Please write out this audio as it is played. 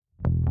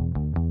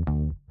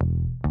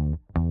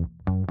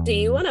Do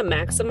you want to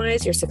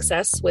maximize your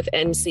success with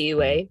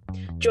NCUA?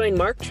 Join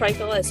Mark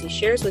Treichel as he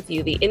shares with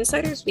you the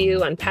insider's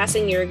view on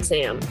passing your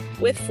exam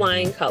with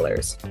flying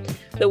colors.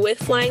 The With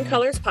Flying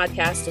Colors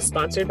podcast is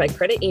sponsored by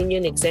Credit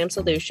Union Exam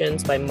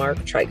Solutions by Mark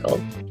Treichel.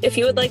 If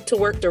you would like to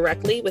work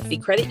directly with the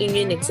Credit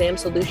Union Exam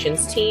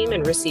Solutions team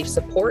and receive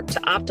support to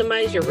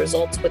optimize your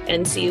results with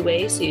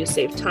NCUA so you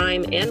save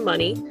time and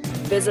money,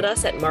 visit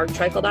us at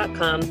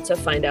marktreichel.com to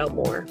find out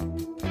more.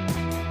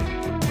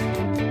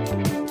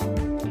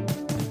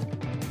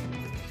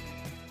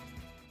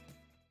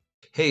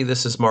 Hey,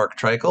 this is Mark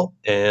Treichel,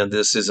 and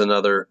this is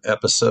another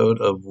episode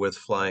of With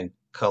Flying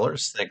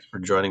Colors. Thanks for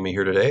joining me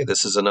here today.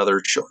 This is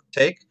another short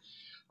take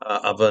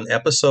of an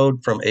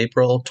episode from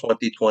April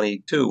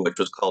 2022, which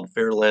was called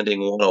Fair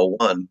Lending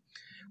 101,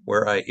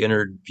 where I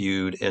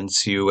interviewed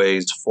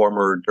NCUA's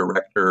former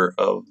director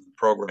of the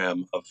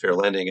program of Fair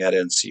Lending at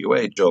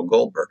NCUA, Joe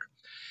Goldberg.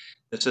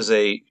 This is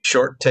a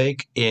short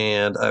take,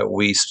 and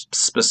we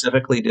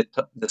specifically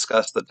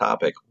discussed the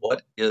topic,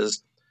 what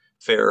is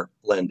fair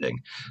lending?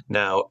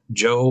 Now,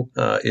 Joe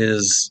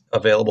is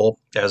available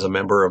as a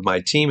member of my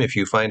team if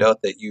you find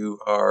out that you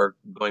are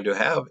going to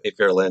have a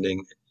fair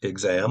lending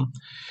exam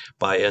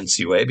by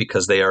NCUA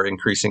because they are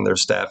increasing their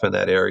staff in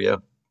that area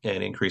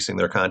and increasing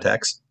their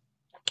contacts.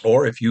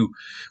 Or if you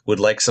would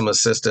like some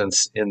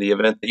assistance in the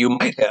event that you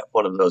might have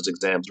one of those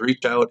exams,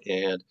 reach out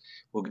and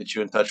we'll get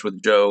you in touch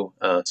with Joe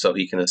so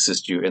he can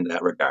assist you in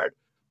that regard.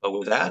 But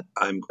with that,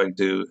 I'm going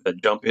to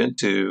jump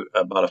into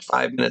about a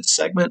 5-minute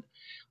segment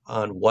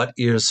on what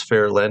is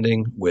fair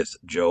lending with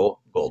Joe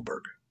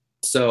Goldberg.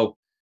 So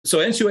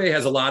NCUA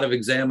has a lot of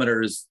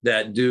examiners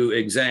that do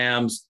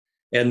exams,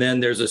 and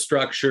then there's a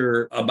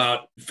structure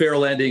about fair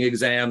lending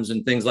exams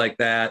and things like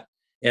that.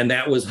 And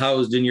that was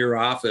housed in your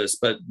office.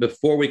 But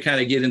before we kind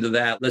of get into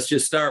that, let's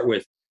just start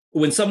with,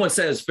 when someone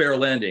says fair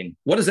lending,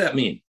 what does that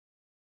mean?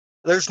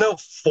 There's no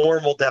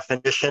formal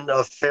definition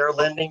of fair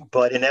lending,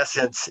 but in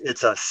essence,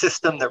 it's a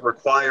system that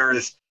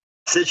requires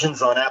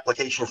decisions on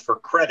applications for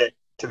credit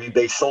to be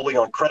based solely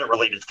on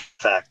credit-related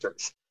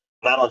factors,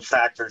 not on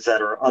factors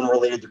that are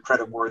unrelated to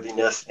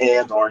creditworthiness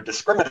and are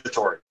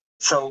discriminatory.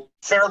 So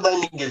fair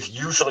lending is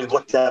usually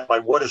looked at by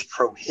what is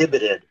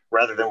prohibited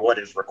rather than what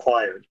is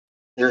required.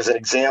 There's an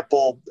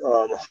example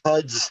on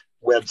HUD's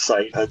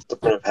website, HUD's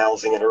Department of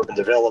Housing and Urban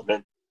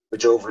Development,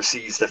 which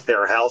oversees the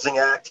Fair Housing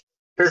Act.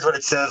 Here's what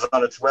it says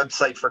on its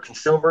website for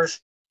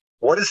consumers.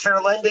 What is fair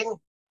lending?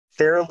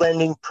 Fair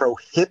lending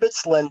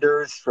prohibits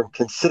lenders from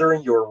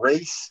considering your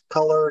race,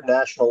 color,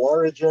 national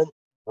origin,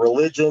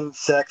 religion,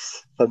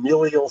 sex,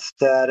 familial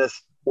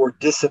status, or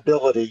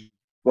disability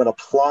when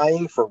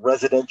applying for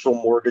residential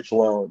mortgage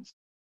loans.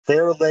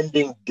 Fair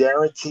lending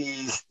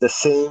guarantees the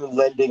same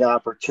lending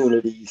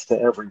opportunities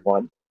to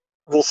everyone.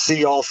 We'll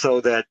see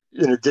also that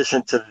in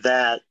addition to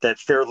that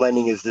fair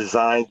lending is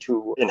designed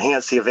to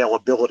enhance the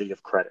availability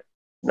of credit.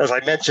 As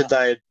I mentioned,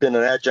 I had been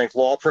an adjunct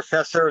law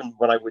professor, and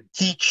when I would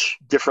teach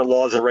different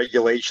laws and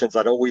regulations,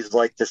 I'd always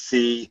like to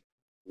see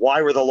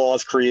why were the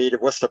laws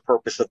created, what's the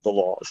purpose of the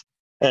laws.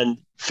 And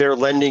fair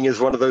lending is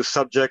one of those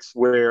subjects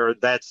where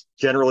that's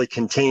generally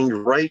contained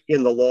right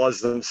in the laws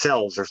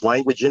themselves. There's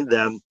language in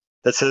them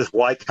that says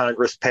why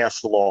Congress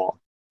passed the law.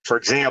 For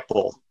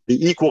example,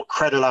 the Equal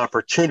Credit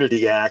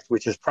Opportunity Act,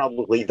 which is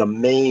probably the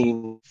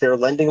main fair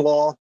lending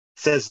law,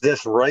 says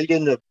this right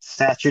in the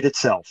statute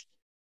itself.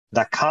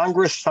 The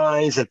Congress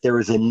finds that there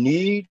is a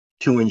need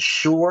to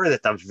ensure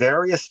that the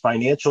various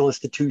financial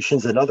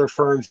institutions and other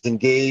firms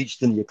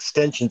engaged in the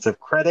extensions of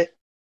credit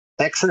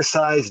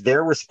exercise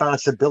their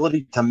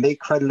responsibility to make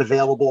credit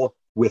available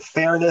with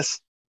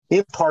fairness,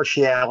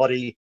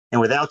 impartiality,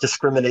 and without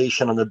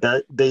discrimination on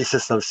the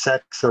basis of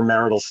sex or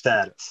marital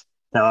status.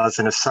 Now, as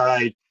an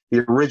aside,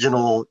 the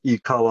original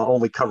ECOA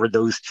only covered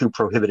those two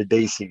prohibited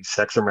bases,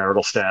 sex or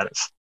marital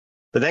status.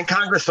 But then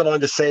Congress went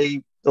on to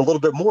say a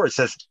little bit more. It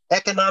says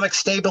economic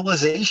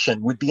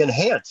stabilization would be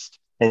enhanced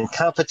and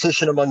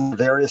competition among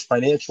various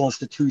financial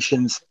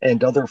institutions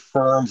and other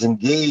firms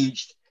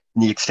engaged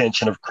in the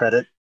extension of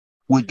credit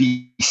would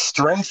be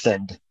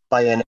strengthened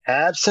by an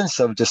absence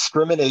of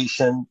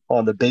discrimination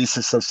on the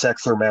basis of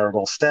sex or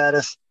marital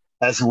status,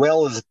 as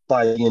well as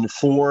by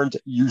informed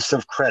use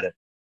of credit,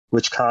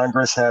 which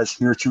Congress has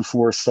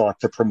heretofore sought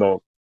to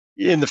promote.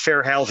 In the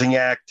Fair Housing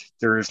Act,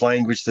 there is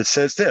language that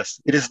says this: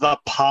 it is the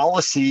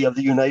policy of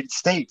the United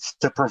States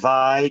to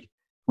provide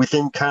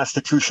within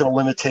constitutional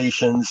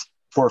limitations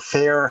for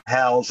fair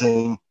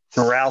housing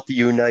throughout the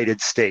United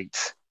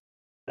States.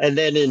 And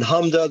then in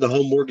HMDA, the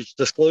Home Mortgage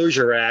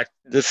Disclosure Act,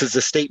 this is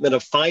a statement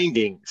of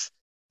findings.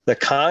 The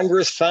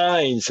Congress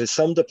finds that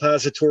some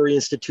depository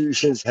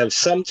institutions have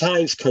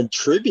sometimes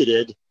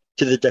contributed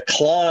to the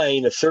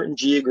decline of certain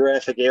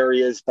geographic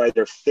areas by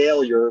their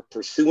failure,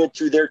 pursuant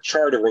to their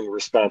chartering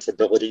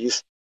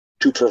responsibilities,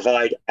 to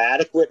provide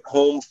adequate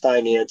home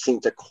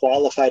financing to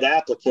qualified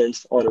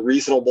applicants on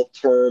reasonable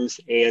terms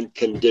and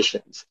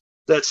conditions.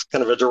 That's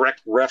kind of a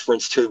direct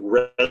reference to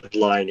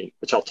redlining,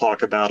 which I'll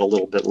talk about a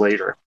little bit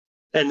later.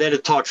 And then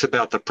it talks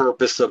about the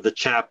purpose of the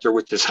chapter,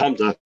 which is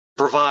HMDA,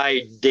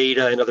 provide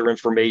data and other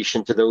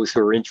information to those who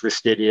are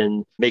interested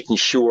in making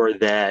sure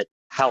that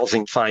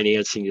housing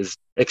financing is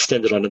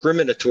extended on a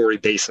discriminatory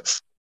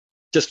basis.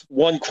 Just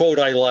one quote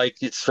I like,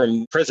 it's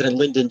from President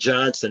Lyndon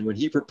Johnson when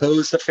he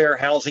proposed the Fair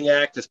Housing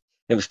Act.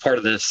 It was part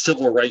of the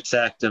Civil Rights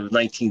Act of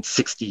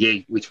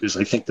 1968, which was,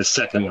 I think, the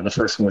second one. The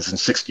first one was in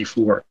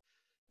 1964.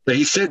 But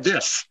he said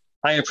this: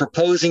 "I am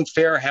proposing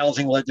fair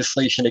housing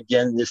legislation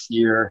again this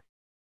year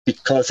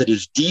because it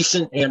is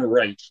decent and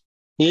right.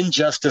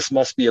 Injustice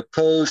must be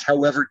opposed,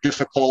 however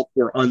difficult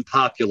or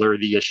unpopular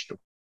the issue."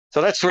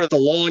 So that's sort of the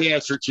long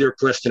answer to your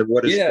question of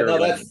what is fair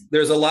lending.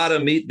 There's a lot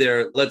of meat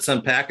there. Let's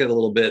unpack it a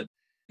little bit.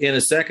 In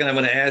a second, I'm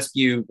going to ask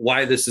you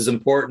why this is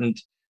important.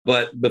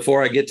 But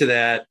before I get to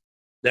that,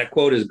 that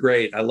quote is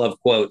great. I love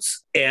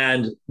quotes.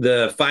 And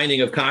the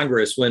finding of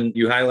Congress, when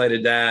you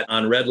highlighted that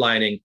on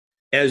redlining,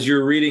 as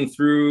you're reading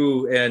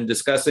through and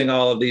discussing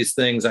all of these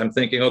things, I'm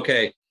thinking,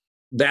 okay,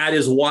 that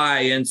is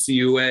why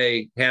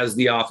NCUA has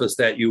the office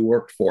that you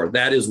worked for.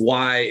 That is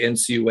why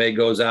NCUA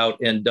goes out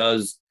and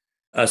does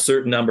a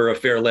certain number of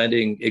fair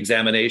lending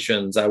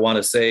examinations. I want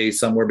to say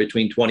somewhere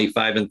between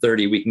 25 and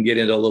 30. We can get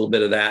into a little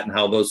bit of that and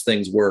how those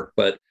things work.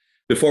 But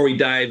before we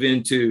dive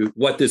into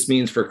what this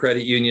means for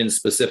credit unions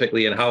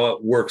specifically and how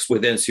it works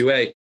with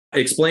NCUA,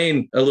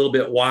 explain a little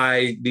bit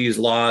why these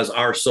laws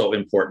are so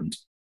important.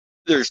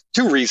 There's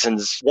two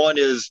reasons. One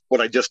is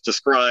what I just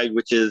described,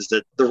 which is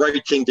that the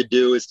right thing to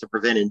do is to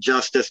prevent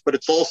injustice. But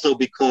it's also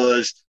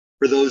because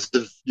for those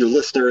of your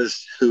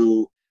listeners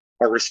who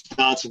are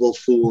responsible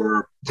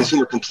for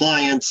consumer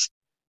compliance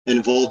and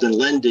involved in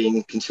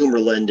lending, consumer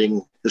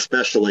lending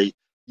especially,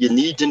 you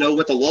need to know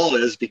what the law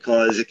is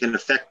because it can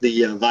affect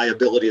the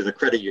viability of the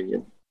credit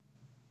union.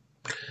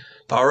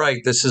 All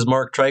right, this is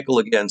Mark Treichel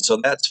again. So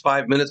that's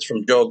 5 minutes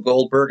from Joe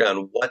Goldberg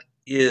on what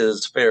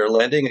is fair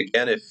lending.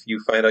 Again, if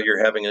you find out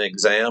you're having an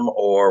exam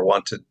or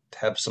want to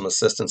have some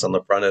assistance on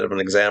the front end of an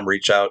exam,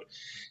 reach out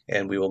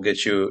and we will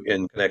get you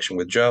in connection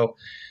with Joe.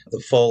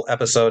 The full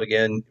episode,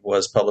 again,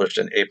 was published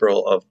in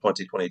April of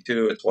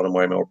 2022. It's one of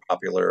my more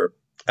popular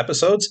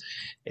episodes.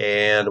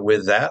 And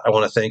with that, I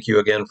want to thank you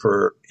again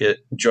for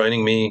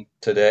joining me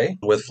today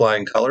with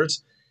Flying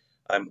Colors.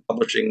 I'm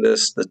publishing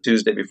this the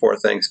Tuesday before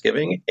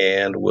Thanksgiving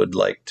and would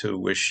like to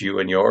wish you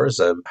and yours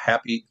a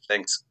happy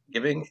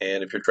Thanksgiving.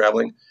 And if you're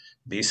traveling,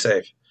 be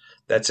safe.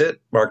 That's it.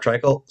 Mark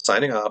Treichel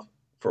signing off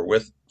for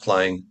With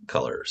Flying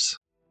Colors.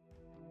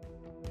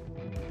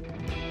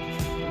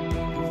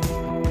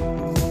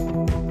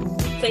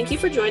 Thank you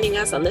for joining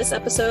us on this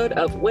episode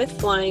of With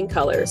Flying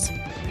Colors.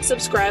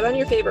 Subscribe on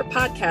your favorite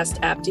podcast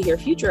app to hear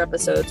future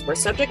episodes where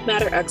subject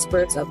matter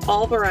experts of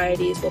all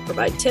varieties will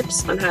provide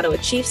tips on how to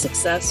achieve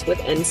success with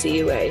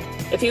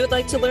NCUA. If you would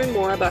like to learn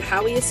more about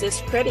how we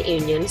assist credit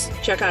unions,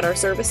 check out our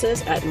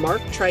services at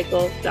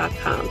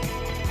marktreichel.com.